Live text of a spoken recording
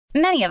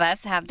Many of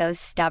us have those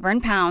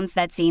stubborn pounds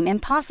that seem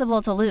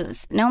impossible to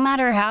lose, no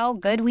matter how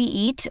good we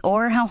eat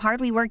or how hard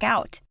we work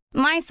out.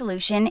 My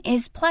solution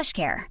is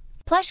PlushCare.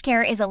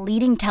 PlushCare is a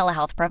leading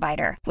telehealth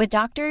provider with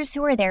doctors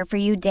who are there for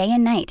you day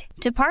and night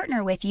to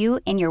partner with you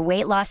in your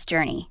weight loss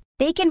journey.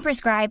 They can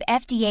prescribe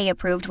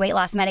FDA-approved weight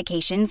loss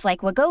medications like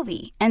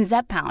Wegovy and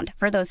Zepbound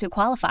for those who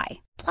qualify.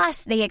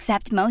 Plus, they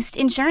accept most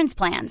insurance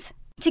plans.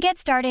 To get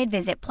started,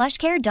 visit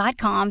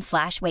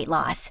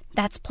plushcare.com/weightloss.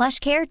 That's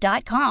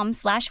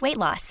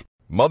plushcare.com/weightloss.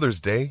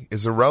 Mother's Day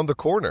is around the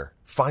corner.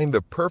 Find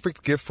the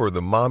perfect gift for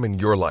the mom in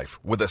your life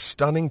with a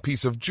stunning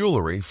piece of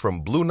jewelry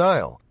from Blue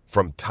Nile.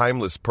 From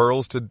timeless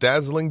pearls to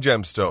dazzling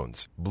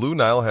gemstones, Blue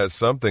Nile has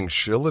something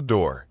she'll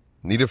adore.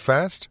 Need it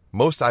fast?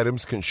 Most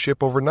items can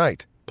ship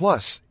overnight.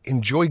 Plus,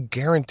 enjoy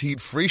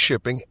guaranteed free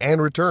shipping and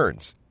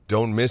returns.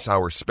 Don't miss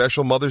our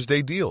special Mother's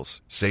Day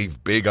deals.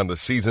 Save big on the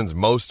season's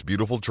most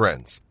beautiful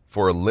trends.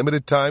 For a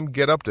limited time,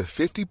 get up to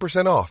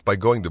 50% off by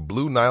going to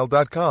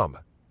BlueNile.com.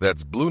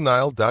 That's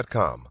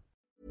BlueNile.com.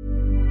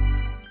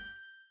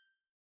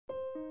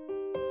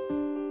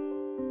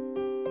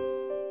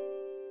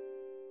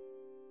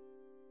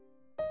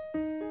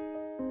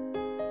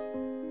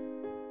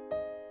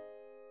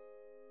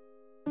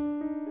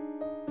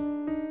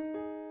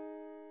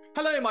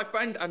 Hello, my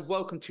friend, and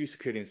welcome to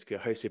Securely Insecure,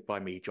 hosted by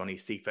me, Johnny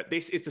Seifert.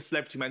 This is the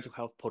Celebrity Mental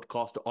Health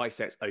podcast where I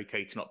say it's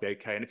okay to not be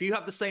okay. And if you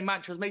have the same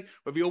mantra as me,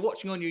 whether you're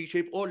watching on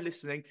YouTube or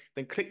listening,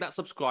 then click that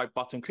subscribe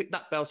button, click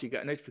that bell so you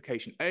get a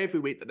notification every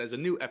week that there's a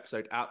new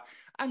episode out,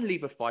 and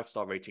leave a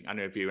 5-star rating and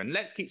a review. And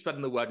let's keep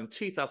spreading the word in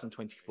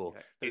 2024.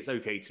 It's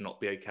okay to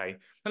not be okay.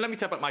 Now, let me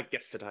tell you about my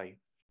guest today.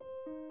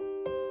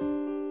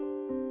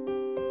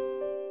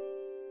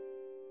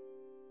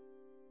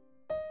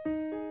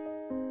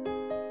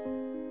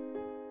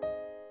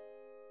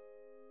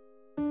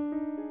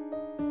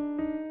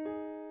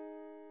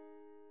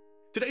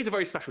 Today's a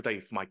very special day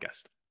for my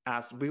guest.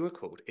 As we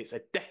record, it's a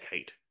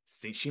decade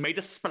since she made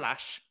a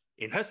splash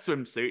in her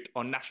swimsuit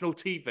on national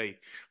TV,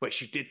 where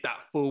she did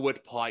that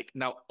forward pike.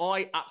 Now,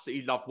 I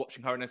absolutely loved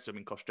watching her in her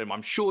swimming costume.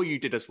 I'm sure you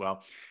did as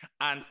well.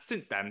 And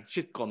since then,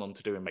 she's gone on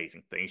to do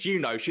amazing things. You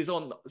know, she's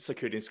on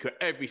Security Insecure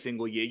every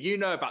single year. You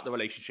know about the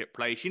Relationship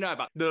Place. You know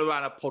about the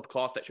Lorana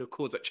podcast that she'll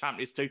cause at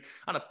Champions too.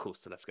 And of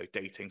course, Let's Go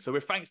Dating. So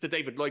with thanks to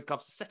David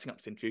Lloyd-Cloves for setting up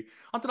this interview,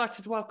 I'm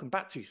delighted to welcome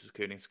back to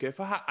Security Insecure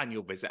for her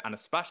annual visit and a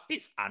splash.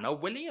 It's Anna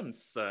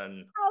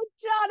Williamson. Oh,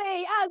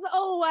 Johnny, as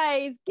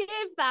always,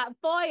 give that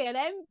boy an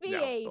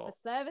MBE for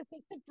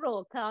services to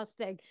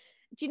broadcasting.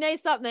 Do you know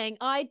something?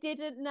 I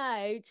didn't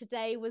know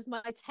today was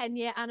my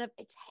 10-year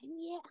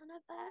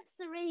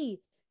anniversary.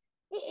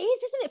 It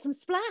is, isn't it, from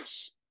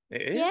Splash?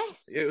 It is.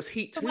 Yes. It was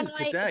Heat 2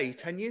 today,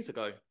 10 years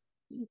ago.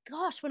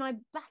 Gosh, when I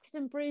battered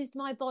and bruised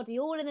my body,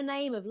 all in the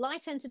name of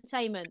light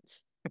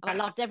entertainment. And I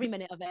loved every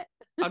minute of it.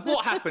 And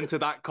what happened to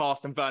that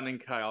cast and Vernon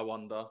Kay, I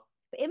wonder?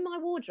 In my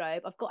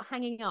wardrobe, I've got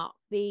hanging up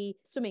the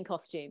swimming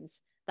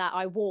costumes that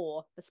I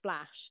wore for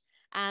Splash.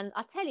 And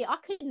I tell you, I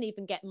couldn't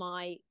even get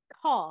my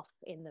calf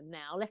in them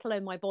now, let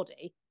alone my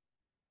body.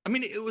 I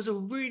mean, it was a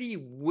really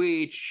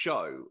weird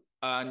show.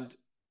 And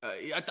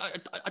I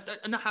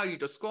don't know how you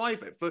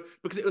describe it,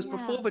 because it was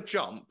before the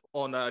jump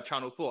on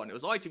Channel 4. And it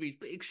was ITV's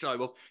big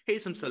show of,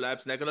 here's some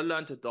celebs, and they're going to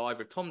learn to dive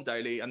with Tom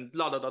Daley and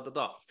la da da da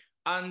da.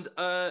 And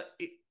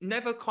it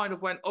never kind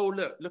of went, oh,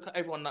 look at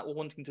everyone that were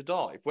wanting to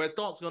dive. Whereas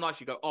Dancing on Ice,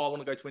 you go, oh, I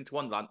want to go to Winter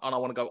Wonderland and I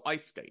want to go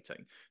ice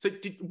skating. So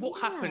what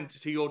happened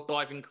to your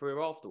diving career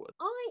afterwards?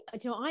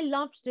 I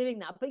loved doing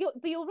that. But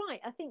you're right.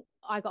 I think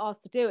I got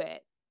asked to do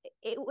it.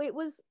 It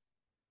was,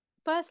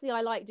 firstly,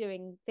 I like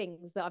doing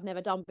things that I've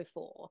never done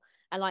before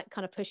and like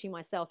kind of pushing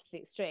myself to the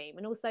extreme.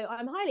 And also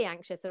I'm highly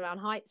anxious around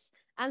heights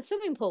and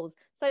swimming pools.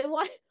 So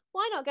why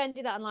not go and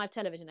do that on live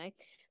television, eh?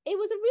 It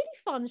was a really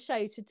fun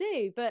show to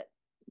do, but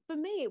for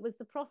me, it was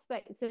the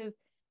prospect of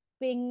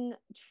being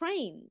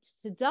trained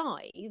to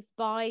dive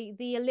by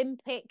the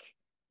Olympic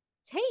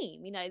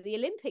team. You know, the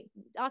Olympic,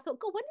 I thought,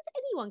 God, when does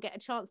anyone get a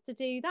chance to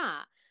do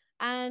that?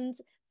 And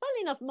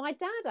funnily enough, my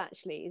dad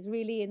actually is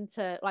really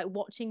into like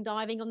watching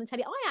diving on the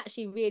telly. I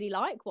actually really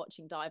like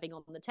watching diving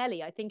on the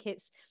telly. I think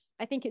it's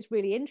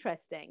really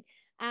interesting.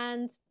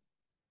 And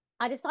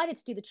I decided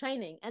to do the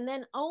training. And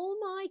then, oh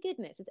my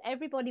goodness, as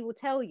everybody will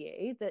tell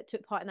you that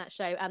took part in that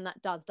show and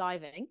that does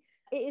diving,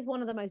 it is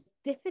one of the most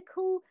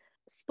difficult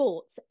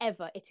sports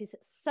ever. It is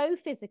so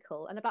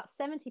physical, and about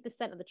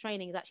 70% of the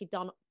training is actually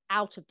done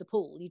out of the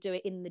pool. You do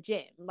it in the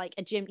gym, like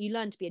a gym. You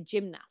learn to be a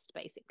gymnast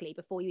basically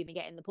before you even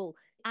get in the pool.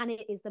 And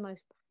it is the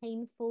most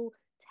painful,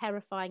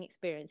 terrifying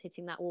experience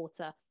hitting that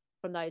water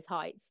from those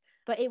heights.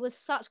 But it was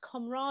such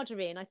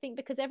camaraderie. And I think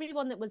because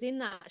everyone that was in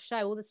that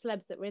show, all the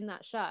celebs that were in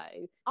that show,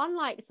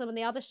 unlike some of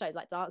the other shows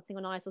like Dancing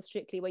on Ice or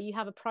Strictly, where you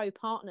have a pro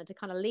partner to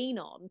kind of lean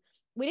on,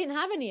 we didn't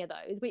have any of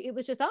those. It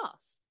was just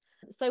us.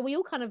 So we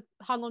all kind of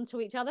hung on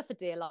to each other for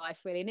dear life,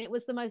 really. And it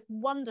was the most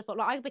wonderful.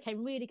 Like, I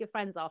became really good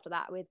friends after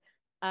that with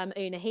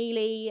Una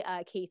Healy,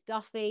 Keith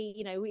Duffy,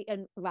 you know,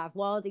 and Rav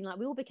Wilding. Like,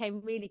 we all became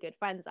really good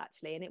friends,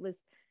 actually. And it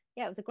was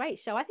a great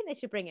show. I think they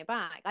should bring it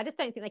back. I just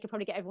don't think they could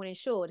probably get everyone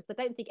insured,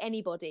 because I don't think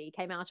anybody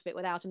came out of it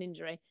without an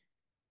injury.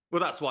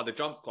 Well, that's why the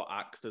jump got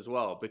axed as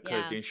well,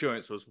 because Yeah. the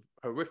insurance was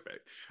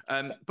horrific.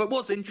 But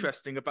what's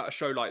interesting about a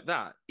show like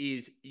that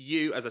is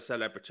you, as a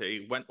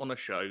celebrity, went on a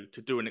show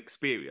to do an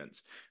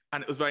experience.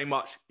 And it was very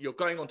much, you're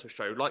going onto a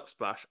show like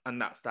Splash,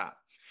 and that's that.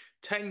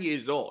 10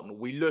 years on,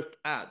 we look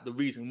at the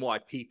reason why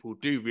people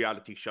do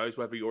reality shows,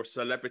 whether you're a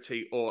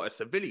celebrity or a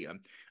civilian.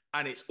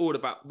 And it's all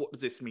about, what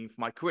does this mean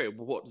for my career?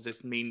 What does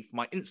this mean for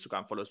my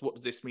Instagram followers? What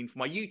does this mean for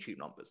my YouTube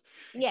numbers?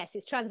 Yes,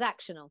 it's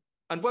transactional.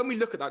 And when we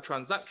look at that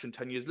transaction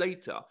 10 years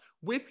later,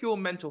 with your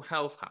mental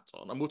health hat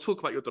on, and we'll talk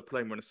about your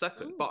diploma in a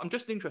second, but I'm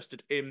just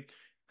interested in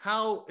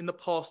how in the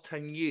past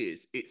 10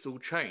 years it's all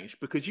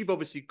changed, because you've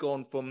obviously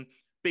gone from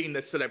being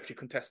the celebrity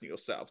contestant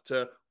yourself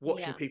to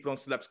watching people on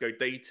Celebs Go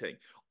Dating,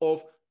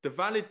 of the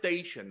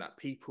validation that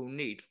people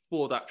need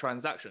for that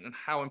transaction and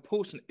how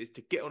important it is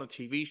to get on a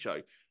TV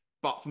show.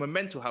 But from a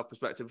mental health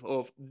perspective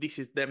of, this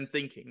is them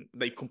thinking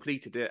they've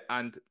completed it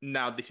and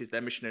now this is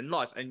their mission in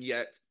life. And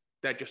yet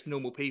they're just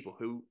normal people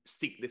who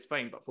seek this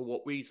fame, but for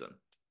what reason?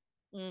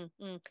 Yeah,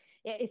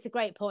 it's a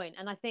great point.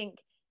 And I think,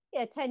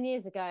 10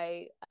 years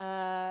ago,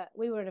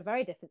 we were in a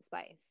very different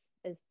space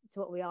as to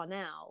what we are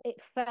now. It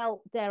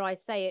felt, dare I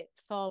say it,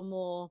 far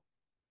more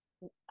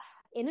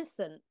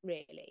innocent,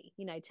 really,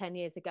 10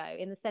 years ago,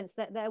 in the sense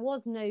that there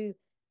was no, you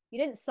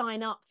didn't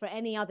sign up for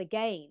any other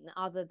gain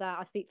other than,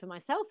 I speak for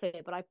myself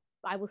here, but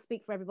I will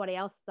speak for everybody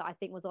else that I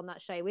think was on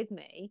that show with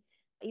me.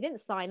 You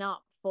didn't sign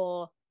up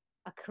for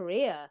a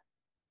career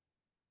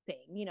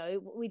thing.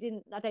 We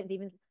didn't, I don't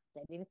even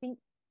think,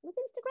 was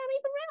Instagram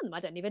even around them? I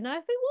don't even know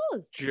if it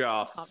was.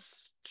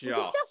 Was it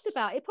just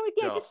about? It probably,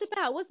 just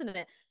about, wasn't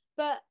it?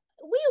 But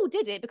we all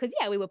did it because,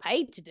 we were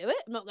paid to do it.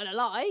 I'm not going to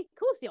lie. Of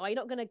course you are. You're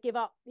not going to give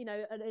up,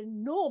 an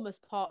enormous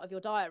part of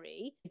your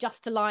diary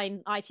just to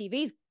line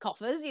ITV's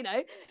coffers,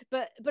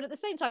 But at the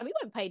same time, we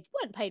weren't paid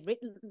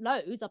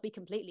loads. I'll be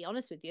completely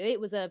honest with you. It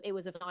was a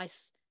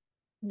nice,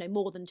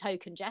 more than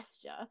token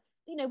gesture.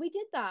 We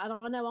did that, and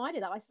I know I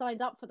did that. I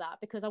signed up for that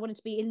because I wanted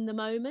to be in the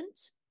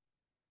moment.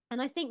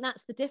 And I think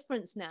that's the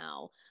difference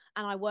now.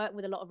 And I work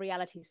with a lot of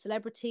reality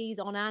celebrities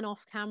on and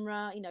off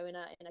camera, in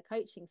a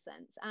coaching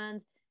sense.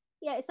 And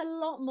it's a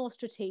lot more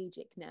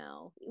strategic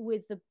now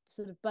with the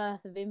sort of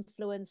birth of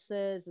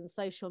influencers and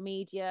social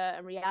media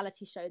and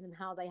reality shows and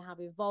how they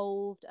have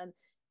evolved. And,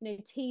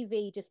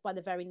 TV, just by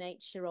the very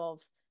nature of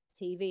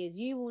TV, as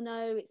you will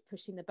know, it's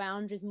pushing the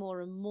boundaries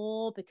more and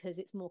more because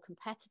it's more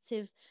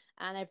competitive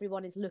and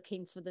everyone is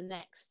looking for the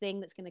next thing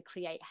that's going to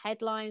create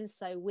headlines.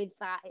 So with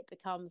that, it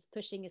becomes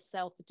pushing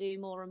yourself to do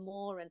more and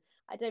more. And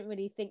I don't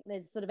really think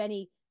there's sort of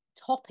any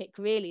topic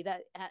really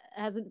that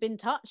hasn't been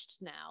touched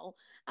now.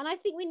 And I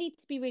think we need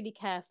to be really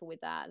careful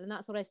with that. And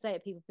that's what I say to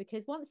people,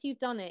 because once you've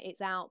done it,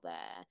 it's out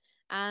there.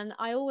 And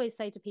I always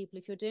say to people,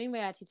 if you're doing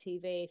reality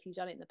TV, if you've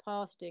done it in the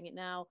past, doing it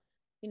now,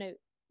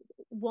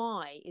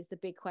 why is the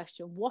big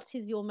question. What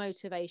is your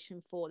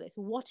motivation for this?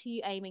 What are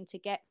you aiming to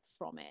get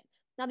from it?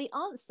 Now, the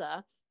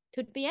answer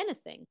could be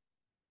anything,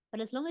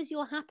 but as long as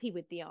you're happy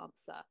with the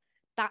answer,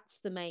 that's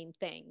the main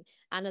thing.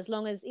 And as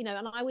long as, and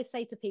I always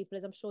say to people,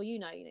 as I'm sure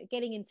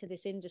getting into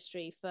this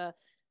industry for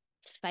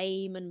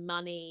fame and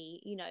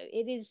money,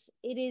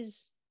 it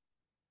is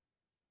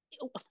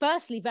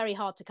firstly very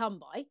hard to come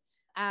by,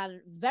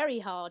 and very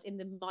hard in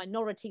the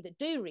minority that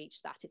do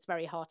reach that. It's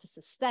very hard to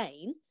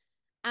sustain.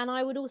 And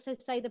I would also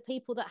say the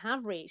people that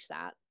have reached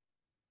that,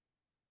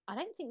 I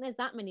don't think there's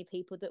that many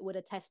people that would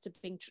attest to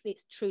being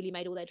it's truly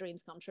made all their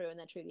dreams come true and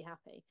they're truly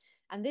happy.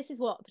 And this is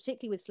what,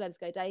 particularly with Celebs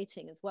Go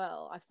Dating as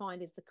well, I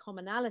find is the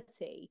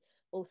commonality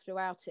all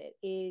throughout it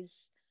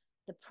is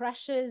the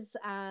pressures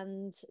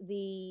and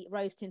the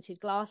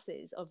rose-tinted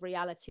glasses of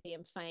reality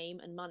and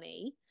fame and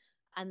money,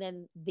 and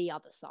then the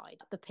other side,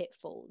 the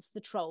pitfalls,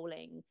 the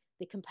trolling,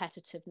 the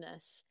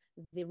competitiveness,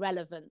 the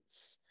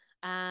relevance,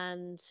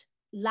 and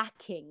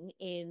lacking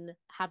in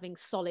having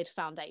solid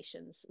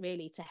foundations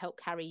really to help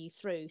carry you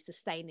through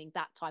sustaining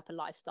that type of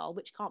lifestyle,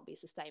 which can't be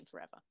sustained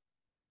forever.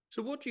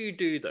 So what do you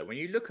do though when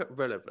you look at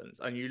relevance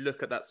and you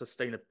look at that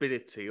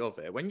sustainability of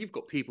it, when you've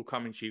got people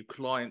coming to you,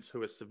 clients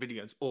who are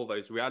civilians or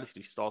those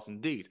reality stars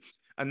indeed,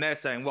 and they're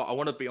saying, well, I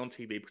want to be on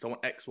TV because I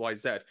want X, Y,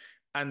 Z,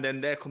 and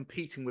then they're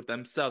competing with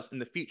themselves in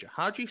the future?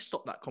 How do you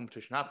stop that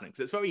competition happening?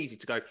 Because it's very easy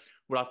to go,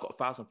 well, I've got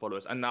 1,000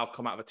 followers and now I've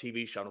come out of a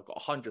TV show and I've got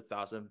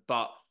 100,000,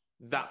 but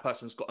that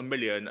person's got 1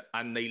 million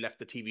and they left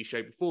the TV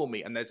show before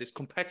me, and there's this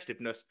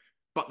competitiveness,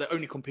 but they're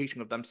only competing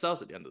with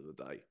themselves at the end of the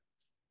day.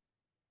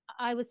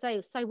 I would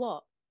say, so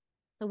what?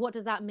 So what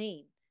does that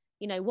mean?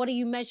 What are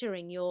you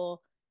measuring your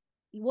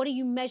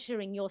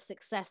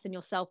success and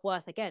your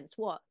self-worth against?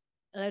 What?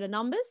 A load of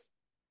numbers?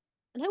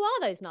 And who are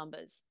those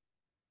numbers?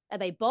 Are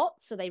they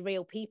bots? Are they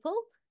real people?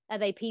 Are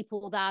they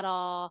people that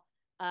are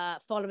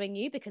following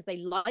you because they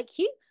like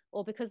you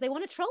or because they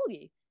want to troll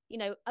you?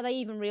 Are they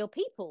even real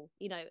people?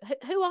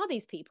 Who are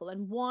these people,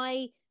 and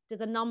why does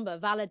a number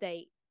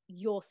validate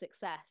your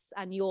success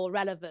and your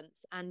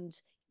relevance and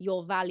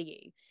your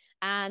value?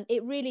 And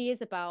it really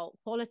is about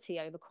quality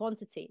over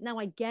quantity. Now,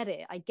 I get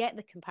it. I get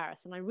the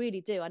comparison. I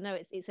really do. I know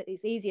it's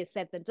easier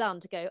said than done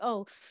to go,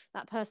 oh,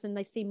 that person,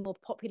 they seem more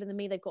popular than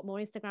me. They've got more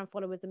Instagram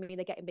followers than me.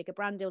 They're getting bigger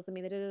brand deals than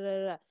me. Da, da,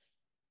 da, da.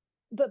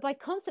 But by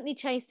constantly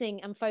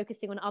chasing and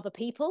focusing on other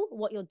people,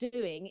 what you're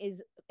doing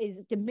is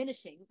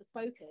diminishing the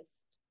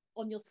focus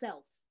on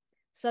yourself.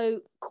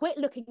 So quit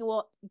looking at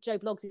what Joe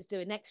Bloggs is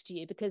doing next to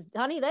you, because,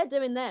 honey, they're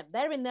doing them.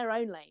 They're in their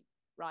own lane,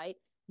 right?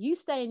 You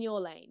stay in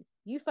your lane.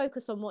 You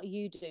focus on what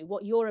you do,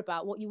 what you're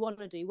about, what you want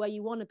to do, where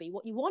you want to be,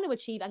 what you want to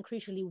achieve, and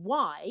crucially,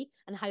 why,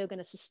 and how you're going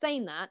to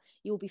sustain that.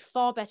 You'll be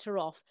far better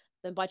off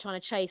than by trying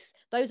to chase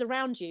those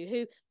around you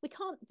who we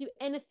can't do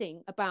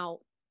anything about.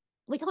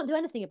 We can't do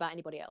anything about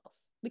anybody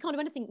else. We can't do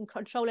anything and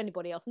control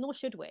anybody else, nor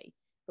should we.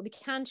 But we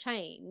can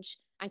change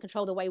and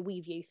control the way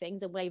we view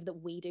things, the way that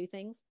we do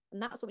things.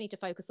 And that's what we need to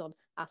focus on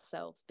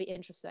ourselves, be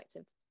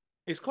introspective.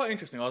 It's quite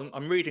interesting.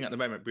 I'm reading at the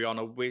moment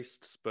Brianna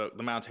Wist's book,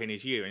 The Mountain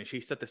Is You, and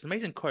she said this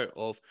amazing quote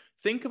of,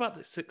 think about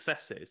the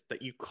successes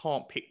that you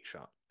can't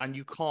picture and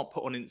you can't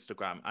put on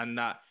Instagram and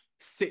that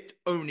sit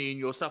only in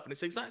yourself. And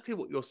it's exactly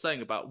what you're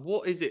saying about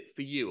what is it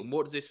for you and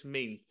what does this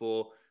mean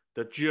for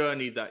the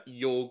journey that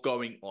you're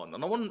going on.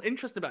 And I'm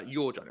interested about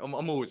your journey.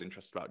 I'm always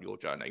interested about your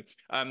journey.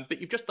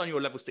 But you've just done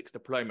your level 6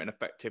 diploma in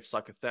effective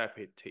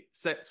psychotherapy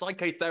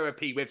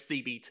with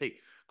CBT.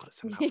 God,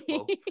 it's a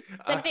mouthful.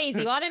 It's an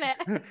easy one, isn't it?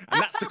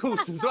 And that's the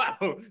course as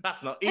well.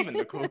 That's not even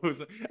the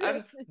course.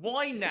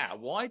 Why now?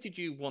 Why did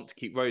you want to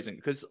keep rising?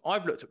 Because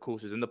I've looked at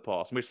courses in the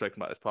past, and we've spoken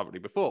about this privately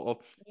before,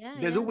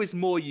 there's always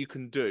more you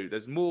can do.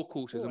 There's more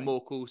courses and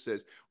more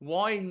courses.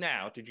 Why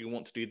now did you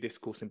want to do this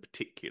course in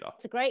particular?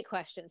 It's a great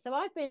question. So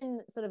I've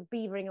been sort of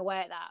beavering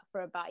away at that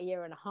for about a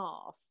year and a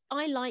half.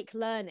 I like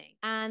learning.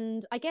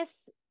 And I guess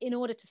in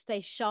order to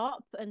stay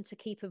sharp and to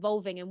keep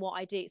evolving in what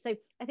I do. So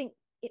I think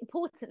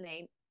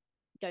importantly,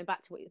 going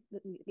back to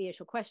the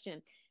initial question,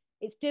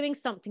 it's doing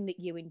something that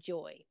you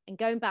enjoy and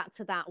going back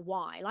to that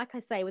why. Like I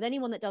say, with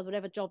anyone that does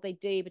whatever job they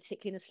do,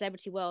 particularly in the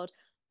celebrity world,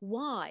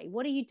 why?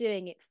 What are you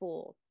doing it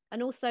for?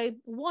 And also,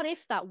 what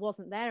if that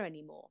wasn't there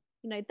anymore?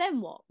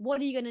 Then what?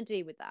 What are you going to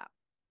do with that?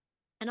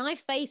 And I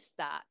faced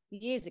that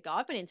years ago.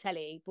 I've been in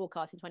telly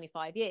broadcasting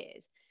 25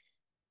 years.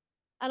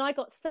 And I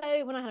got so,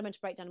 when I had a mental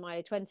breakdown in my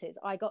early 20s,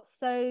 I got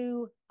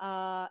so,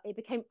 I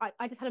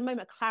just had a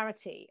moment of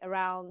clarity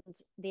around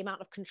the amount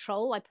of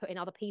control I put in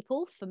other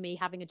people for me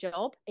having a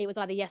job. It was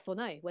either yes or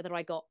no, whether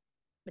I got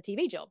a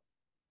TV job.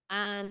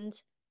 And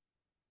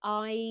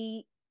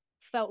I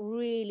felt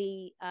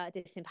really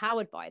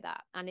disempowered by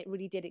that. And it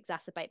really did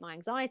exacerbate my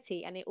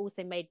anxiety. And it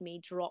also made me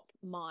drop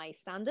my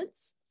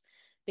standards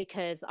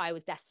because I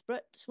was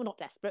desperate. Well, not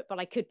desperate, but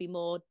I could be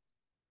more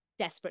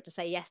desperate to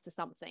say yes to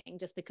something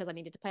just because I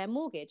needed to pay a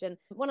mortgage. And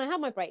when I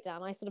had my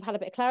breakdown, I sort of had a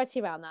bit of clarity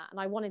around that. And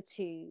I wanted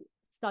to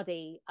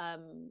study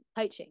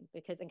coaching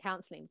and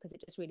counseling because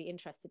it just really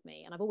interested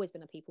me. And I've always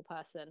been a people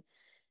person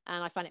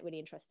and I find it really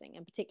interesting,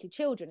 and particularly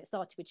children. It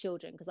started with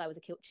children because I was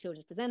a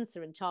children's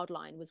presenter, and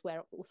Childline was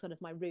where sort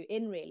of my route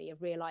in, really,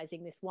 of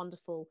realizing this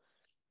wonderful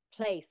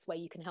place where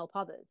you can help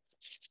others.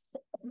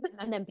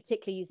 And then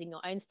particularly using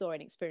your own story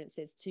and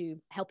experiences to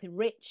help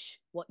enrich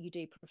what you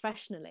do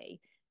professionally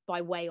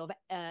by way of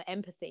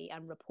empathy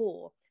and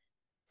rapport.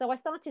 So I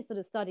started sort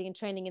of studying and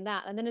training in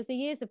that. And then as the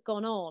years have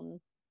gone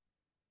on,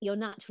 you're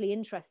naturally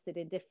interested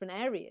in different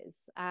areas.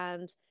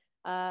 And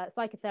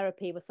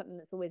psychotherapy was something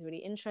that's always really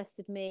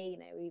interested me.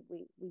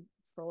 We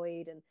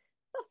Freud and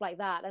stuff like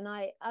that. And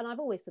I've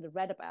always sort of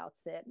read about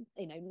it,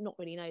 not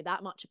really know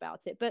that much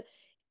about it, but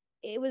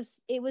it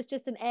was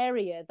just an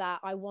area that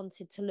I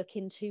wanted to look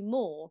into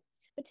more,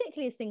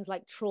 particularly as things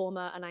like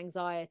trauma and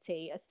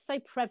anxiety are so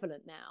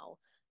prevalent now,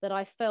 that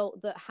I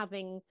felt that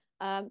having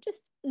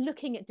just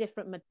looking at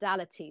different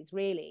modalities,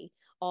 really,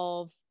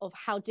 of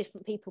how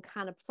different people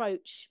can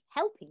approach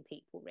helping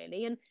people,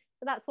 really. And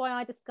so that's why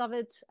I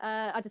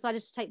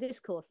decided to take this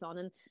course on,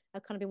 and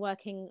I've kind of been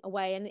working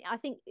away. And I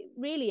think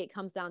really it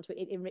comes down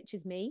to it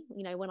enriches me.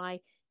 When I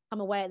come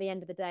away at the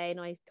end of the day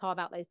and I carve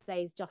out those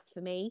days just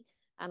for me,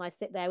 and I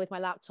sit there with my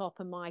laptop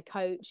and my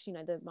coach,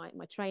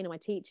 my trainer, my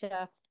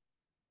teacher,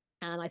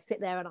 and I sit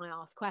there and I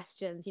ask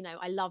questions.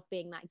 I love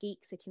being that geek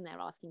sitting there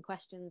asking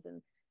questions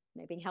and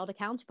being held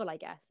accountable, I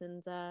guess.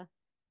 And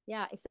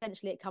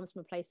essentially it comes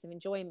from a place of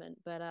enjoyment.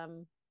 But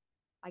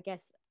I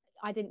guess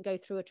I didn't go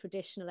through a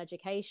traditional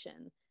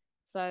education,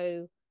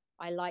 so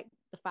I like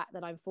the fact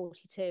that I'm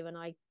 42 and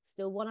I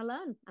still want to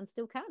learn and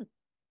still can.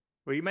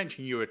 Well, you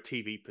mentioned you're a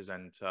TV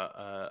presenter,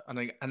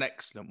 an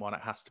excellent one,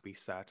 it has to be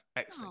said.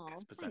 Excellent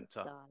guest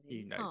presenter.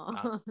 Thanks,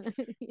 That.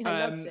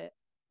 I loved it.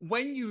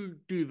 When you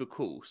do the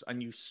course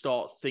and you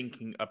start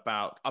thinking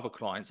about other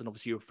clients and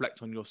obviously you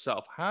reflect on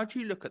yourself, how do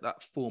you look at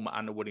that former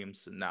Anna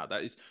Williamson now?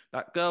 That is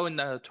that girl in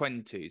her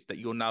 20s that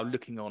you're now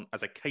looking on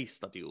as a case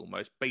study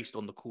almost based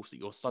on the course that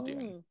you're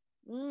studying.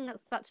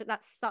 That's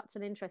such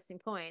an interesting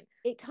point.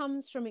 It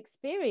comes from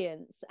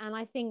experience, and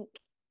I think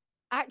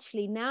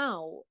actually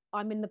now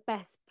I'm in the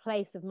best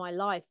place of my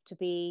life to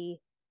be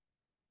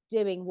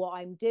doing what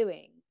I'm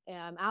doing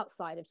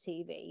outside of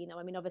TV.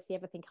 Obviously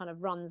everything kind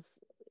of runs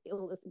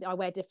I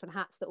wear different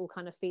hats that all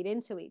kind of feed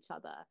into each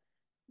other.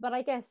 But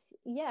I guess,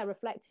 yeah,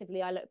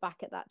 reflectively, I look back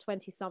at that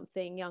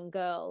 20-something young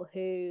girl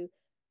who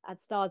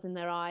had stars in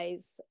their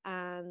eyes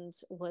and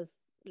was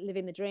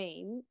living the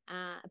dream.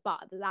 But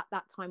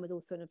that time was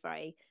also in a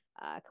very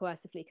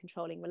coercively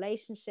controlling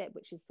relationship,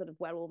 which is sort of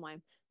where all my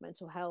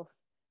mental health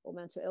or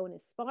mental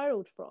illness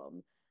spiraled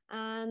from.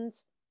 And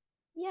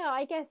yeah,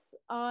 I guess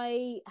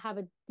I have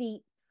a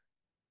deep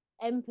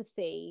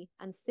empathy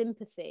and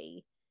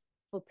sympathy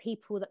for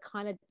people that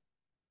kind of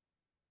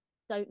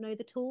don't know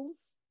the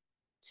tools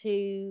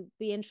to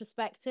be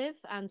introspective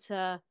and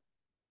to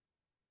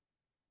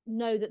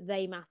know that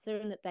they matter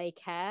and that they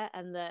care,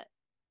 and that,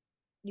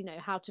 you know,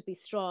 how to be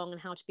strong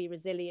and how to be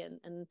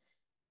resilient and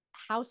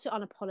how to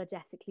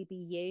unapologetically be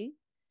you.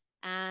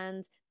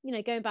 And, you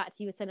know, going back to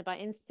you were saying about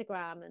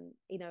Instagram and,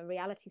 you know,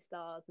 reality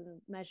stars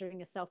and measuring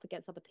yourself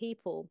against other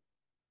people,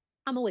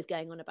 I'm always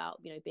going on about,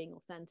 you know, being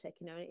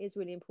authentic, you know, and it is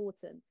really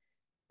important.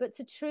 But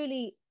to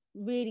truly,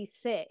 really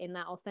sit in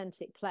that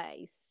authentic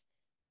place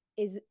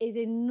is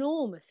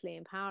enormously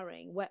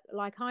empowering,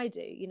 like I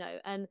do, you know.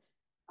 And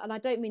I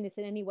don't mean this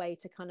in any way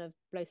to kind of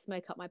blow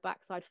smoke up my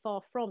backside,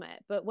 far from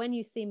it. But when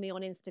you see me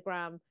on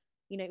Instagram,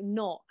 you know,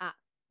 not at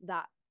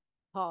that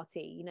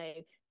party, you know,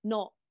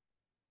 not,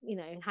 you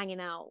know, hanging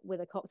out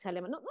with a cocktail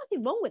in,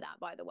 nothing wrong with that,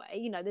 by the way,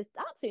 you know, there's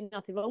absolutely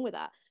nothing wrong with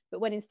that.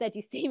 But when instead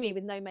you see me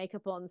with no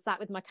makeup on, sat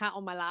with my cat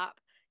on my lap,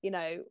 you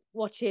know,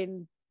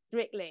 watching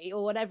Strictly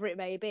or whatever it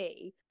may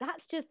be,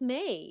 that's just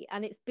me.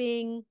 And it's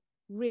being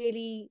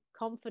really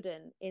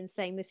confident in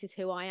saying, this is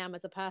who I am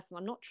as a person.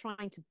 I'm not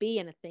trying to be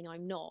anything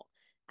I'm not.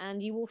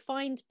 And you will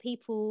find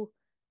people,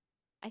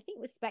 I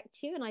think, respect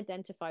you and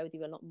identify with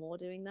you a lot more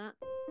doing that.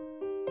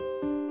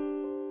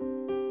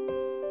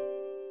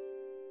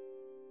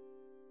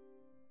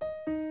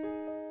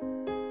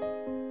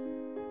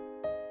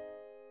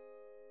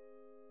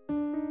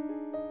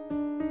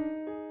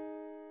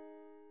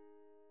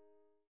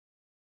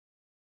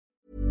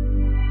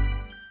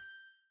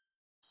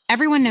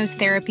 Everyone knows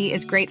therapy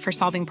is great for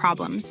solving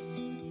problems,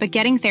 but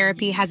getting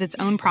therapy has its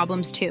own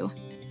problems too,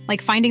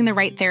 like finding the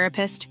right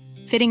therapist,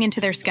 fitting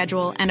into their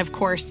schedule, and of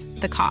course,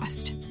 the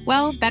cost.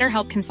 Well,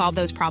 BetterHelp can solve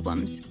those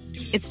problems.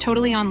 It's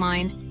totally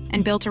online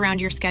and built around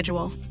your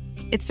schedule.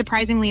 It's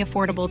surprisingly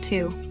affordable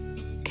too.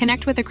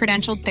 Connect with a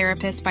credentialed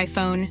therapist by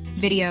phone,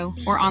 video,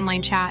 or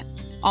online chat,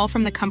 all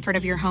from the comfort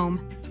of your home.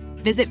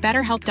 Visit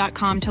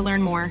BetterHelp.com to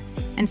learn more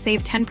and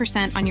save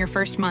 10% on your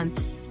first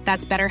month.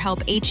 That's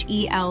BetterHelp,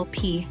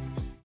 H-E-L-P.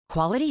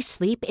 Quality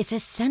sleep is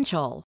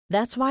essential.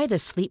 That's why the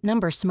Sleep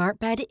Number Smart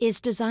Bed is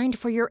designed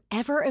for your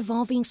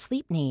ever-evolving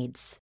sleep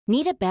needs.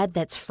 Need a bed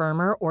that's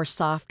firmer or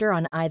softer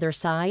on either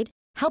side?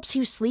 Helps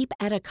you sleep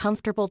at a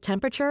comfortable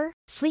temperature?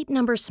 Sleep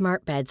Number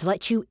Smart Beds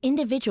let you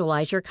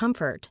individualize your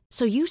comfort,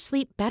 so you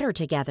sleep better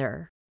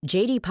together.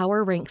 J.D.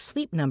 Power ranks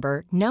Sleep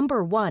Number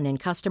number 1 in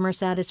customer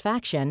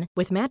satisfaction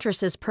with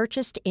mattresses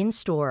purchased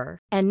in-store.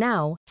 And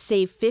now,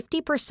 save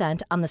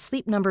 50% on the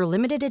Sleep Number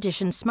Limited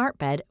Edition Smart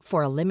Bed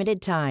for a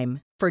limited time.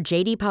 For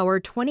J.D. Power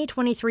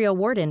 2023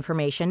 award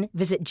information,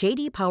 visit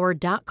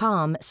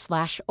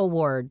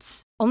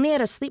jdpower.com/awards. Only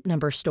at a Sleep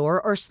Number store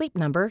or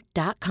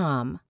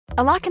sleepnumber.com.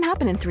 A lot can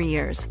happen in 3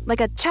 years,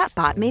 like a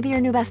chatbot may be your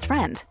new best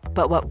friend.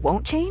 But what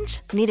won't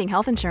change? Needing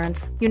health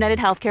insurance. United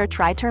Healthcare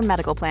Tri-Term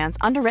Medical Plans,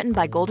 underwritten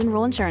by Golden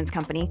Rule Insurance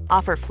Company,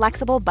 offer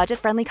flexible,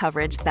 budget-friendly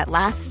coverage that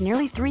lasts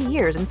nearly 3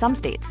 years in some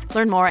states.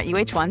 Learn more at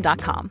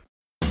uh1.com.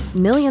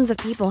 Millions of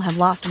people have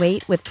lost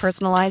weight with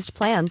personalized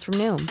plans from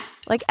Noom.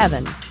 Like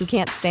Evan, who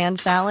can't stand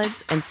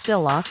salads and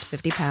still lost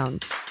 50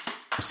 pounds.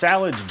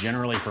 Salads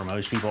generally for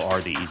most people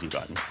are the easy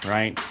button,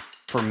 right?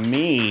 For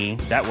me,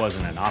 that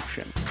wasn't an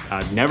option.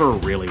 I never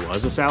really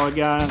was a salad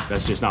guy.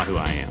 That's just not who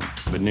I am.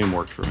 But Noom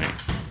worked for me.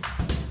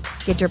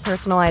 Get your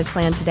personalized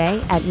plan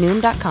today at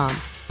Noom.com.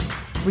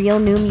 Real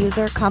Noom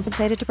user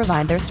compensated to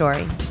provide their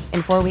story.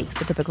 In 4 weeks,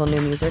 the typical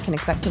Noom user can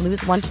expect to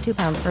lose 1 to 2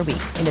 pounds per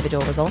week.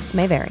 Individual results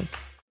may vary.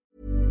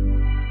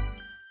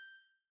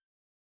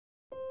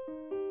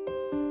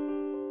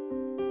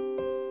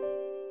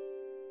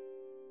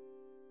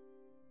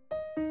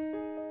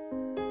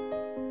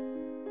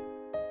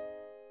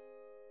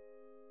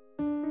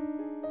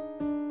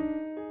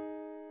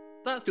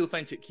 That's the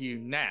authentic you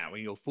now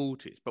in your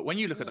 40s. But when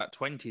you look at that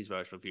 20s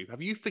version of you,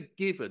 have you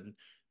forgiven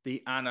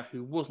the Anna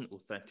who wasn't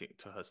authentic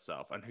to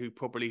herself and who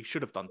probably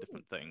should have done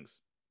different things?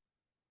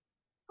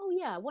 Oh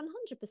yeah,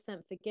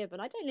 100%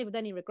 forgiven. I don't live with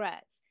any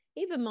regrets.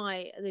 Even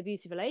the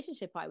abusive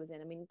relationship I was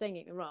in, I mean, don't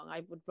get me wrong,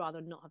 I would rather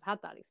not have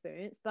had that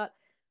experience, but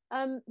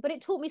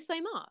it taught me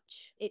so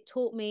much. It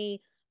taught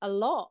me a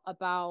lot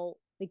about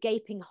the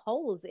gaping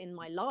holes in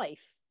my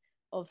life,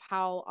 of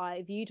how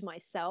I viewed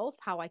myself,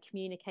 how I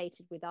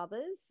communicated with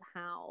others,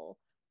 how,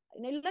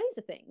 you know, loads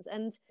of things.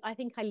 And I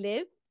think I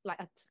lived, like,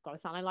 I've got to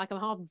sound like I'm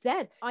half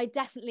dead. I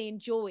definitely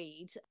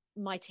enjoyed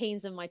my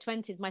teens and my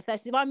 20s, my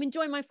 30s, but I'm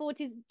enjoying my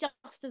 40s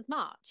just as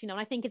much, you know.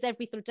 And I think as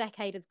every sort of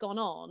decade has gone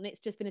on, it's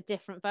just been a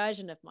different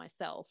version of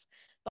myself.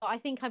 But I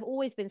think I've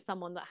always been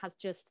someone that has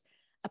just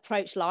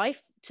approached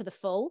life to the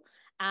full.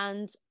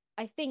 And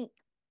I think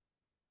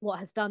what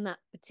has done that,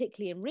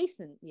 particularly in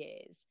recent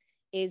years,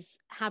 is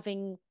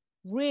having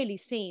really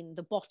seen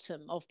the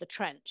bottom of the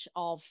trench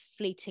of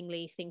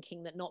fleetingly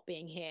thinking that not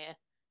being here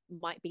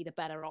might be the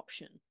better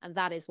option. And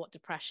that is what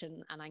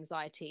depression and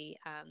anxiety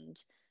and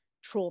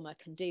trauma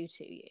can do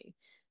to you.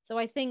 So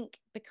I think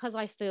because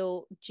I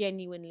feel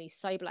genuinely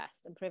so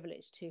blessed and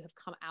privileged to have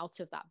come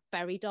out of that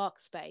very dark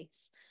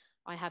space,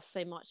 I have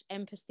so much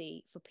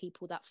empathy for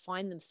people that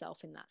find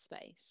themselves in that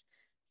space.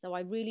 So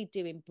I really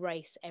do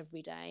embrace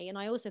every day. And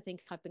I also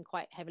think I've been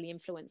quite heavily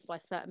influenced by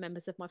certain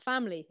members of my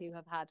family who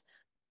have had,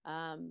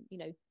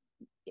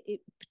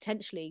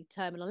 potentially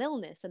terminal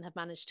illness and have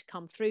managed to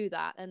come through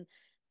that and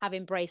have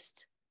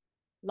embraced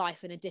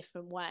life in a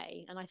different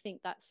way. And I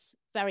think that's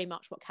very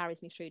much what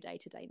carries me through day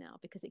to day now,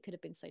 because it could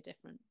have been so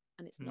different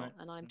and it's not.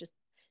 And I'm just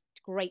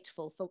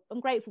grateful for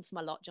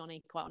my lot,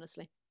 Johnny, quite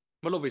honestly.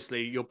 Well,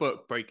 obviously, your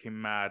book,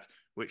 Breaking Mad,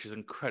 which is an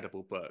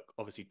incredible book,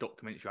 obviously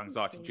documents your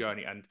anxiety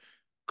journey and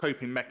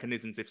coping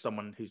mechanisms if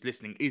someone who's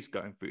listening is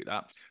going through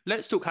that.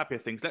 Let's talk happier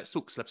things. Let's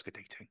talk Celebs Go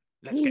Dating.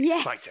 Let's get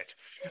excited.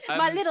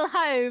 My little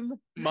home.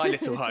 My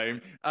little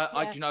home.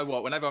 Do you know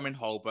what? Whenever I'm in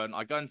Holborn,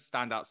 I go and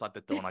stand outside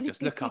the door and I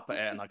just look up at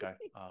it and I go,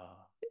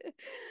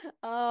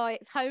 Oh,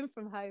 it's home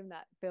from home,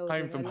 that building.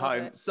 Home from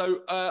home.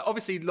 So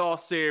obviously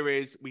last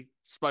series, we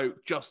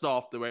spoke just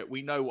after it.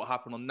 We know what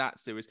happened on that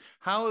series.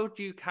 How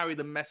do you carry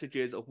the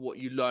messages of what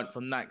you learned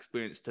from that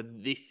experience to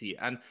this year?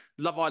 And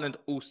Love Island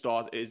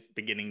All-Stars is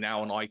beginning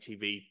now on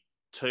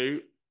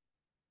ITV2.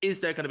 Is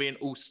there going to be an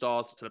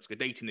All-Stars Celebs Go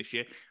Dating this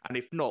year? And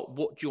if not,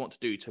 what do you want to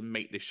do to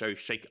make this show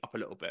shake up a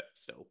little bit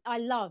still? I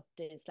love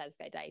doing Celebs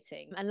Go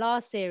Dating. And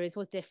last series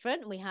was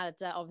different. We had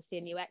obviously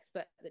a new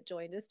expert that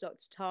joined us,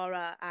 Dr.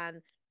 Tara,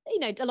 and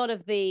a lot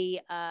of the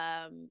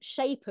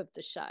shape of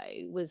the show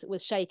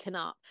was shaken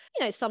up.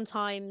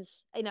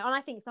 Sometimes, and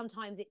I think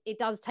sometimes it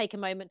does take a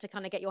moment to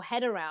kind of get your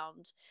head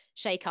around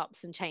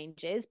shake-ups and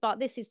changes, but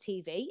this is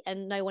TV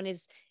and no one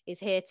is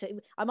here to,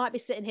 I might be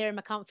sitting here in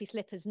my comfy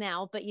slippers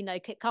now, but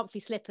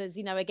comfy slippers,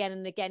 again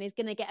and again is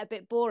going to get a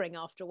bit boring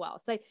after a while.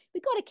 So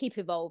we've got to keep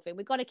evolving.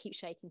 We've got to keep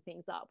shaking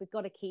things up. We've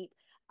got to keep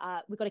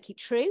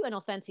true and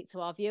authentic to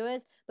our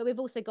viewers, but we've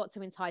also got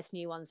to entice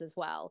new ones as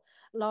well.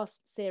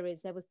 Last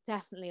series, there was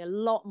definitely a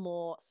lot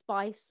more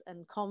spice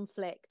and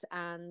conflict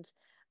and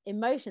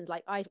emotions.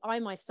 Like I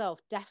myself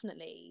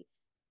definitely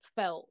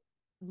felt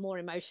more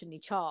emotionally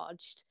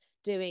charged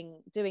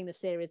doing the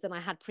series than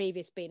I had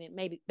been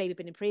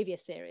in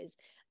previous series,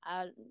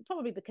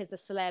 probably because the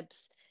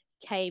celebs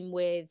came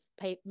with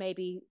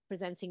maybe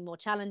presenting more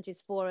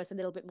challenges for us, a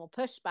little bit more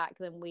pushback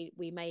than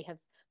we may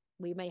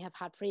have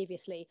had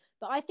previously.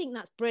 But I think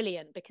that's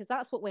brilliant, because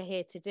that's what we're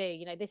here to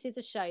do. This is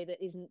a show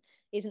that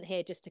isn't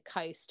here just to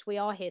coast. We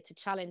are here to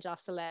challenge our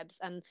celebs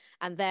and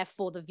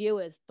therefore the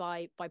viewers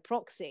by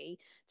proxy,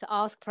 to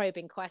ask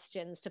probing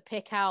questions, to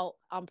pick out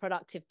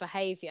unproductive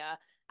behavior.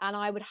 And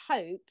I would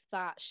hope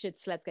that should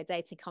Celebs Go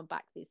Dating come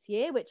back this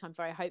year, which I'm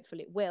very hopeful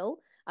it will.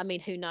 I mean,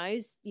 who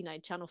knows?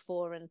 Channel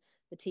 4 and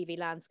the TV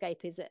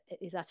landscape is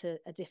at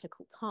a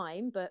difficult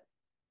time, but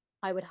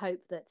I would hope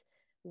that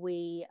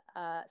we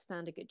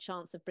stand a good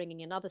chance of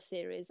bringing another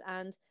series.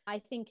 And I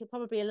think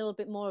probably a little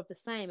bit more of the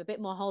same, a bit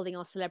more holding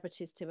our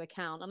celebrities to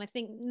account. And I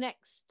think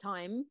next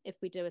time, if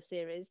we do a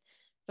series,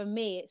 for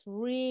me, it's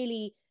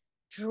really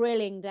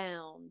drilling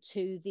down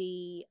to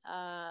the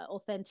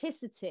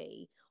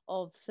authenticity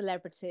of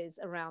celebrities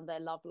around their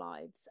love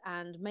lives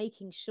and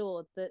making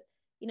sure that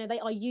they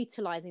are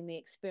utilizing the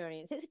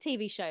experience. It's a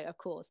TV show, of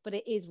course, but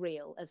it is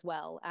real as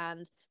well,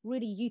 and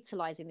really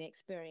utilizing the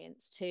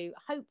experience to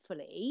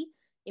hopefully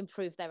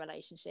improve their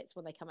relationships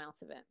when they come out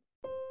of it.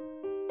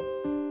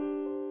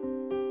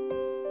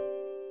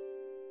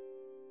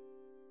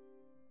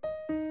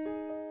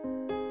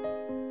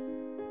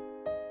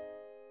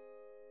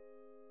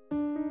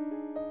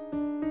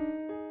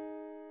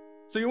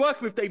 So you're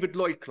working with David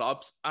Lloyd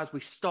Clubs as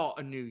we start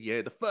a new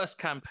year, the first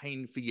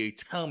campaign for you.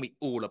 Tell me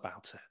all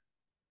about it.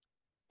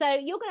 So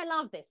you're going to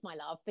love this, my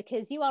love,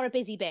 because you are a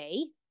busy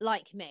bee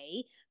like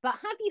me, but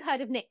have you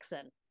heard of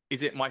Nixon?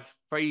 Is it my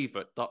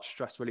favourite Dutch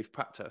stress relief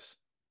practice?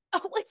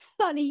 Oh, it's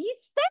funny you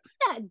said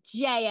that,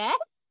 JS.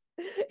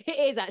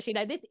 It is actually.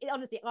 No,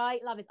 honestly, I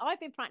love it. I've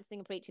been practicing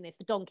and preaching this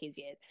for donkey's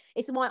years.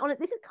 This is kind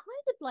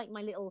of like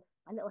my little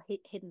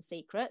hidden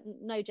secret.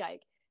 No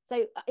joke.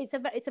 So it's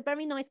a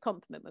very nice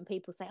compliment when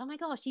people say, "Oh my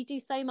gosh, you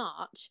do so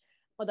much."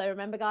 Although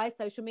remember, guys,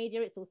 social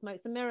media, it's all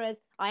smokes and mirrors.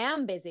 I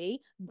am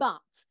busy, but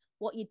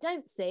what you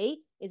don't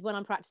see is when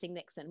I'm practicing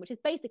Nixon, which is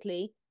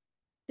basically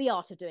the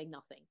art of doing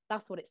nothing.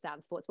 That's what it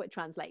stands for. It's what it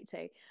translates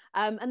to.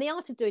 And the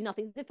art of doing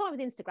nothing, if I was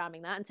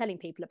Instagramming that and telling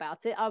people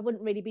about it, I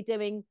wouldn't really be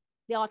doing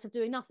the art of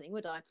doing nothing,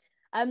 would I?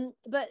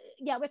 But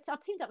yeah,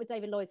 I've teamed up with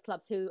David Lloyd's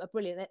Clubs, who are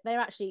brilliant. They're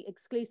actually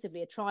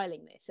exclusively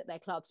trialing this at their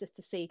clubs just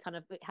to see kind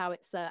of how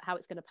it's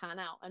going to pan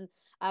out. And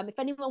if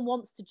anyone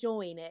wants to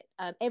join it,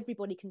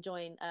 everybody can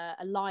join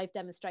a live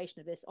demonstration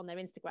of this on their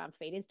Instagram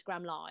feed,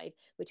 Instagram Live,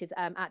 which is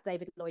at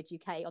David Lloyd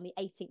UK on the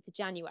 18th of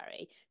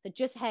January. So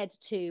just head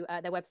to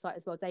their website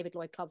as well,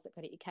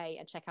 davidlloydclubs.co.uk,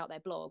 and check out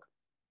their blog.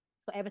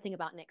 It's got everything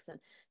about Nixon.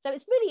 So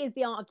it really is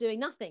the art of doing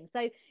nothing.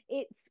 So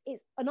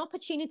it's an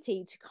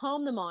opportunity to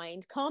calm the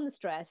mind, calm the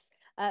stress,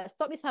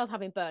 stop yourself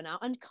having burnout,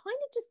 and kind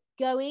of just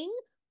going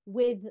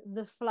with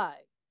the flow,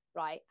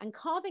 right? And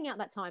carving out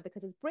that time,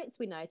 because as Brits,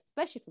 we know,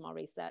 especially from our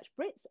research,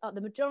 Brits,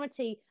 the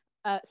majority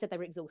said they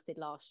were exhausted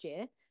last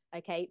year.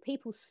 Okay,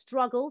 people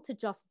struggle to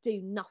just do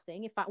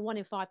nothing. In fact, 1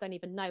 in 5 don't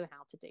even know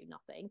how to do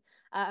nothing.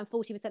 And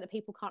 40% of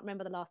people can't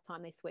remember the last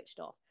time they switched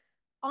off.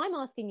 I'm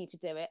asking you to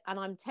do it, and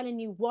I'm telling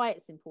you why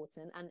it's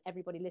important, and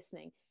everybody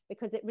listening,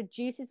 because it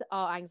reduces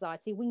our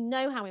anxiety. We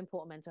know how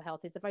important mental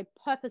health is. The very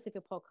purpose of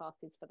your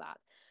podcast is for that.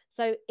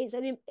 So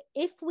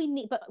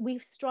but we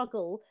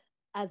struggle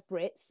as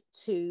Brits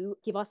to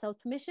give ourselves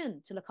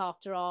permission to look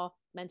after our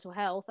mental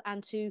health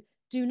and to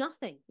do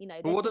nothing.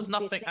 But what does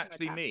nothing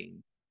actually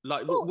mean?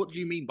 Like, what do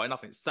you mean by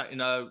nothing? Sat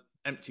in an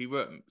empty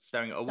room,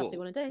 staring at a wall? That's what you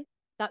want to do.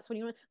 That's what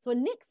you want to. So a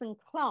Nixon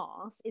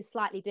class is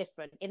slightly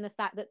different in the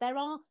fact that there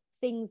are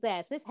things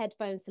there. So there's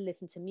headphones to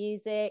listen to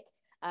music.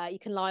 You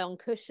can lie on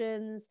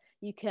cushions.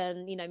 You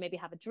can, maybe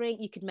have a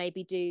drink. You could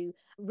maybe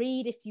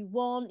read if you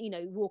want,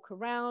 walk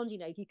around,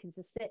 you can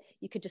just sit.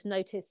 You could just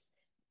notice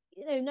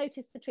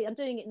the tree. I'm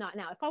doing it now.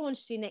 If I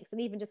wanted to do Nixon,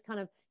 even just kind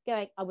of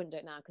going, I wouldn't do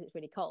it now because it's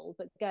really cold,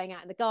 but going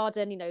out in the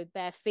garden,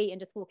 bare feet, and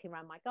just walking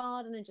around my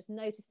garden and just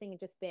noticing and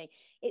just being.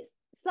 It's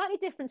slightly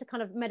different to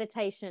kind of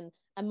meditation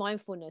and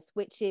mindfulness,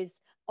 which is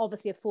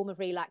obviously a form of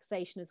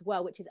relaxation as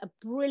well, which is a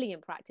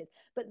brilliant practice.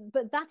 But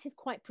that is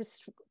quite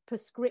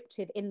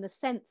prescriptive in the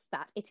sense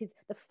that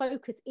the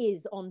focus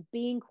is on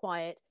being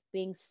quiet,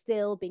 being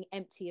still, being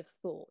empty of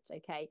thought.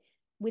 Okay.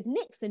 With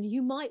Nixon,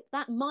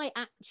 that might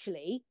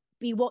actually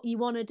be what you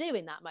want to do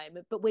in that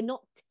moment, but we're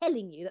not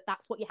telling you that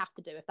that's what you have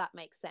to do, if that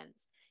makes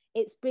sense.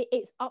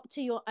 It's up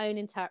to your own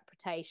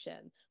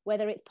interpretation,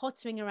 whether it's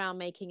pottering around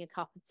making a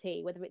cup of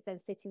tea, whether it's then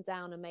sitting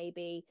down and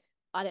maybe,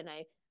 I don't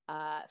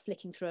know,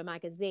 flicking through a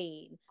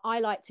magazine.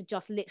 I like to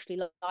just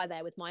literally lie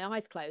there with my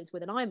eyes closed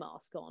with an eye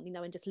mask on,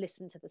 and just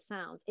listen to the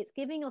sounds. It's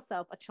giving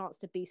yourself a chance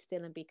to be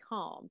still and be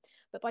calm.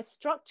 But by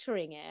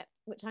structuring it,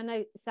 which I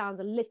know sounds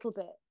a little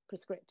bit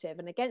prescriptive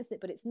and against it,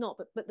 but it's not.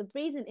 But the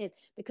reason is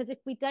because if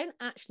we don't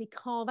actually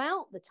carve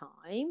out the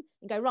time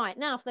and go, right,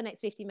 now for the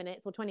next 50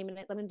 minutes or 20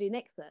 minutes, I'm going to do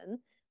Nixon,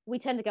 we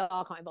tend to go,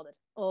 oh, I can't be bothered.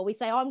 Or we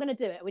say, oh, I'm going to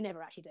do it. We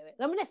never actually do it.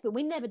 I mean,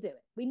 we never do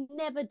it. We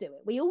never do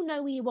it. We all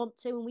know we want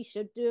to and we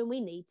should do and we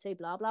need to,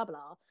 blah, blah,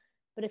 blah.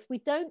 But if we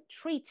don't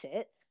treat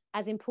it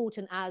as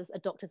important as a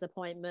doctor's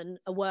appointment,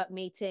 a work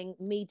meeting,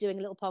 me doing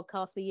a little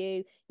podcast for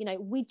you,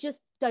 we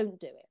just don't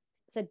do it.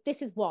 So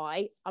this is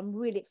why I'm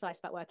really excited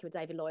about working with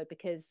David Lloyd,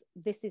 because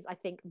this is, I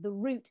think, the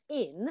route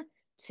in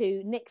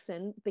to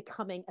Nixon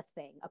becoming a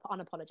thing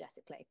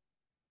unapologetically.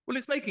 Well,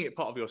 it's making it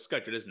part of your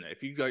schedule, isn't it?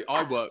 If you go,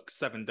 I work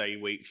 7-day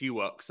weeks, you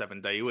work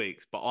 7-day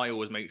weeks, but I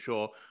always make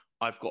sure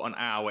I've got an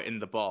hour in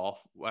the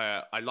bath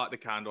where I light the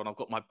candle and I've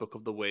got my book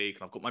of the week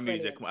and I've got my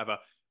music and whatever.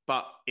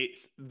 But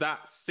it's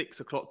that 6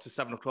 o'clock to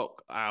 7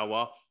 o'clock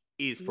hour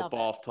is for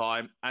bath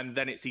time, and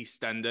then it's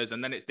EastEnders,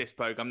 and then it's this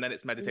program, then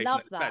it's meditation.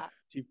 Love that.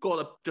 So you've got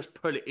to just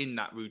put it in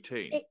that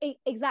routine.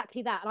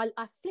 Exactly that. And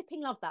I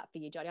flipping love that for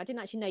you, Johnny. I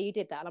didn't actually know you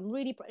did that. And I'm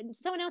really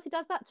someone else who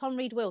does that. Tom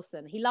Reed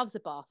Wilson. He loves a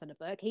bath and a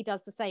book. He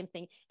does the same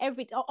thing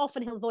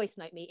often. He'll voice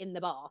note me in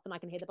the bath, and I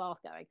can hear the bath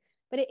going.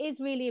 But it is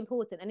really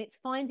important, and it's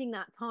finding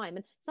that time.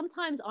 And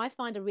sometimes I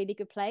find a really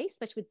good place,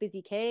 especially with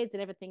busy kids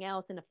and everything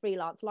else in a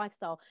freelance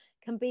lifestyle,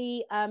 can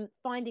be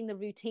finding the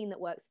routine that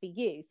works for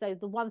you. So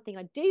the one thing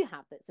I do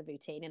have that's a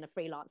routine in a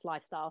freelance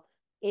lifestyle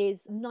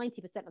is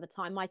 90% of the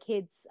time my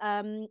kids'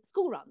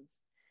 school runs.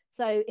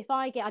 So if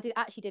I did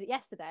it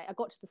yesterday. I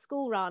got to the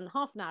school run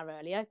half an hour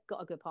earlier,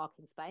 got a good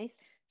parking space,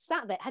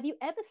 sat there. Have you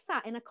ever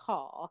sat in a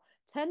car,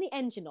 turned the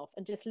engine off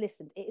and just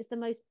listened? It is the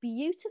most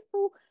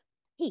beautiful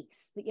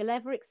peace that you'll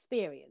ever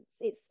experience.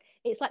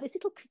 It's like this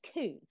little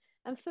cocoon.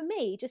 And for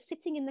me, just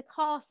sitting in the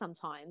car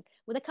sometimes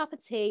with a cup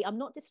of tea, I'm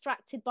not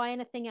distracted by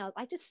anything else.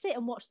 I just sit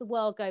and watch the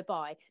world go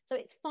by. So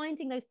it's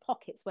finding those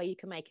pockets where you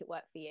can make it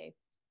work for you.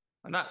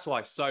 And that's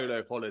why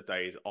solo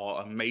holidays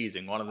are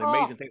amazing. One of the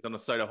amazing things on a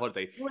solo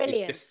holiday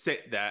is just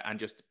sit there and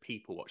just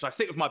people watch. So I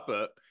sit with my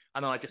book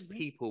and then I just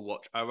people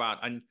watch around,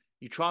 and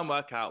you try and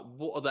work out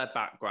what are their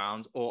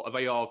backgrounds, or are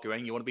they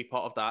arguing? You want to be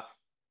part of that.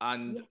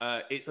 And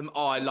it's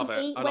I love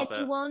it. Eat when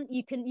you want.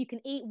 You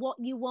can eat what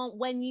you want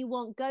when you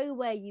want. Go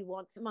where you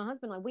want. My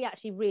husband and I, we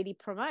actually really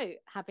promote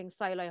having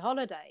solo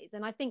holidays,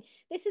 and I think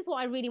this is what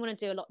I really want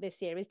to do a lot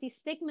this year, is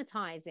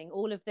destigmatizing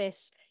all of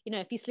this.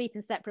 If you sleep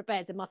in separate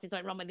beds, there must be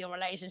something wrong with your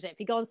relationship. If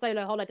you go on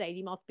solo holidays,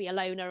 you must be a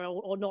loner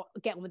or not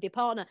get on with your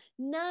partner.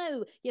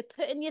 No, you're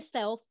putting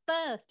yourself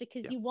first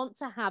because you want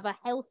to have a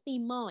healthy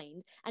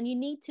mind, and you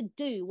need to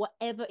do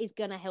whatever is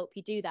going to help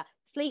you do that.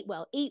 Sleep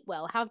well, eat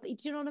well. Do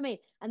you know what I mean?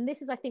 And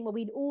this is, I think, where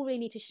we all really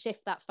need to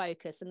shift that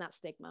focus and that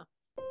stigma.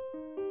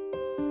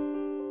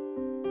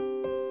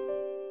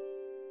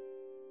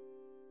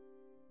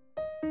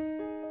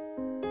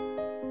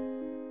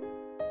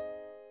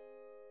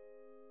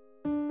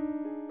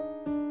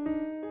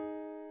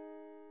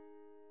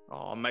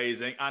 Oh, amazing.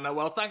 Amazing. And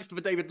well, thanks to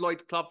the David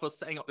Lloyd Club for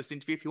setting up this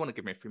interview. If you want to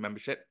give me a free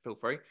membership, feel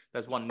free.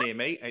 There's one near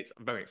me. It's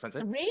very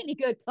expensive. A really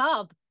good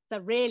club. It's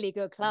a really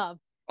good club.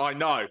 I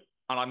know.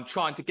 And I'm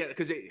trying to get,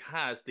 because it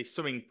has the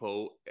swimming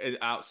pool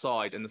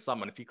outside in the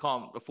summer. And if you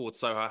can't afford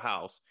Soho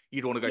House,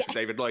 you'd want to go to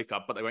David Lloyd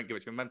Club, but they won't give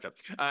it to you a membership.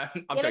 I'm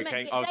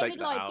joking. I'll take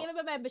that out. Give him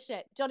a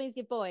membership. Johnny's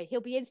your boy.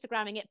 He'll be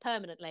Instagramming it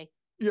permanently.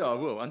 Yeah, I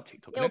will. And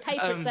TikTok. It'll pay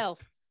for itself.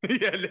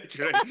 Yeah,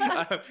 literally.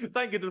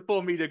 Thank you to the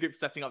 4 Media Group for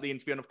setting up the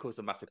interview, and of course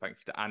a massive thank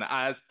you to Anna.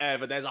 As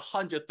ever, there's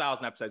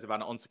 100,000 episodes of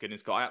Anna on Security and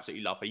Score. I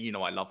absolutely love her. You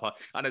know I love her.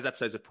 And there's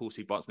episodes of Paul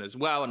C. Bronson as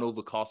well, and all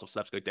the cast of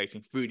Celebs Go Dating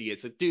through the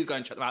years. So do go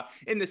and check them out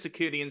in the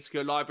Security and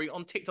Secure library,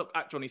 on TikTok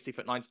at Johnny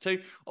Seaford 92,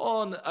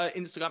 on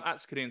Instagram at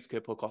Security and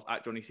Secure Podcast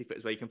at Johnny Seaford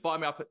is where you can find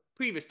me. I'll put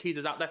previous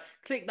teasers out there.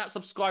 Click that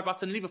subscribe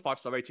button, leave a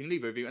 5-star rating,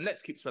 leave a review, and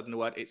let's keep spreading the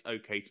word. It's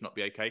okay to not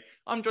be okay.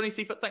 I'm Johnny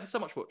Seaford. Thanks so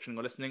much for watching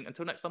or listening.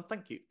 Until next time,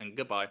 thank you and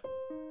goodbye.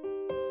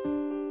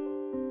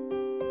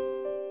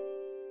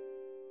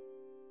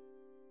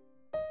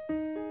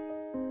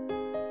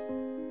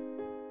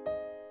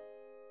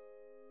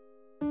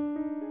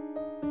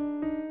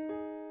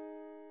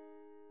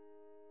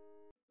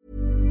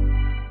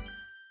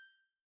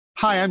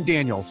 Hi, I'm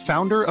Daniel,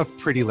 founder of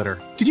Pretty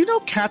Litter. Did you know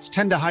cats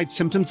tend to hide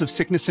symptoms of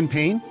sickness and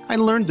pain? I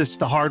learned this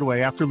the hard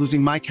way after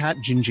losing my cat,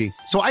 Gingy.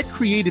 So I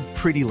created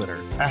Pretty Litter,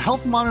 a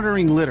health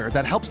monitoring litter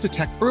that helps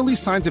detect early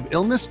signs of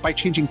illness by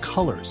changing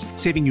colors,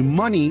 saving you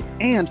money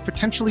and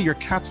potentially your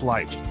cat's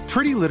life.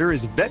 Pretty Litter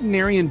is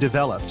veterinarian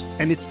developed,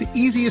 and it's the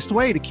easiest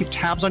way to keep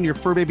tabs on your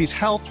fur baby's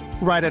health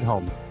right at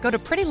home. Go to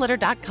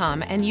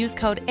prettylitter.com and use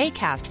code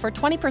ACAST for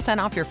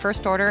 20% off your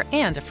first order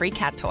and a free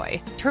cat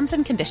toy. Terms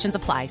and conditions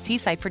apply. See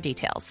site for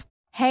details.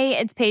 Hey,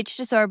 it's Paige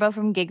DeSorbo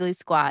from Giggly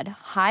Squad.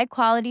 High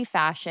quality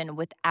fashion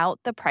without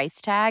the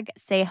price tag.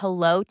 Say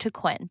hello to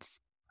Quince.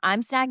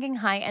 I'm snagging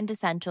high-end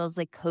essentials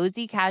like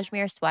cozy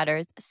cashmere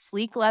sweaters,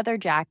 sleek leather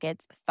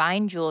jackets,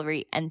 fine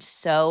jewelry, and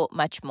so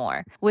much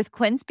more. With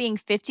Quince being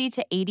 50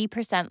 to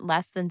 80%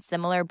 less than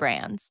similar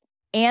brands.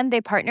 And they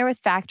partner with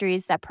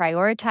factories that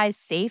prioritize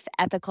safe,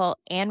 ethical,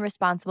 and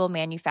responsible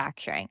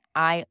manufacturing.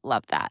 I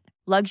love that.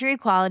 Luxury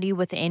quality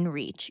within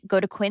reach. Go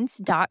to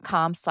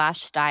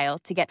quince.com/style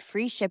to get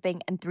free shipping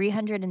and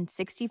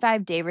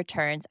 365-day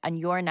returns on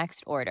your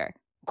next order.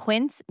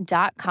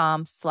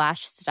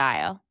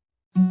 Quince.com/style.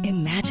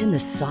 Imagine the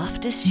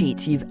softest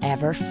sheets you've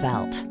ever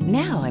felt.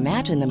 Now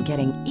imagine them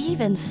getting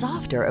even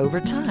softer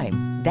over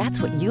time.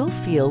 That's what you'll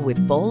feel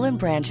with Boll &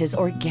 Branch's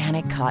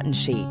organic cotton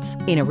sheets.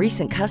 In a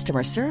recent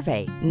customer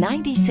survey,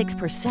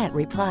 96%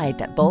 replied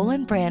that Boll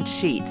 & Branch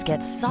sheets get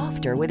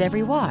softer with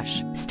every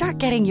wash. Start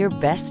getting your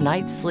best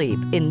night's sleep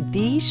in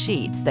these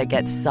sheets that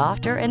get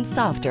softer and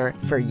softer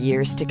for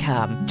years to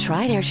come.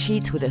 Try their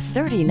sheets with a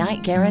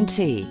 30-night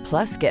guarantee.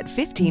 Plus, get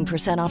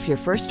 15% off your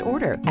first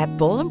order at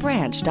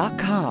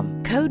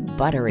bollandbranch.com. Code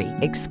BUTTERY.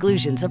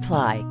 Exclusions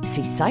apply.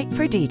 See site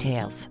for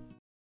details.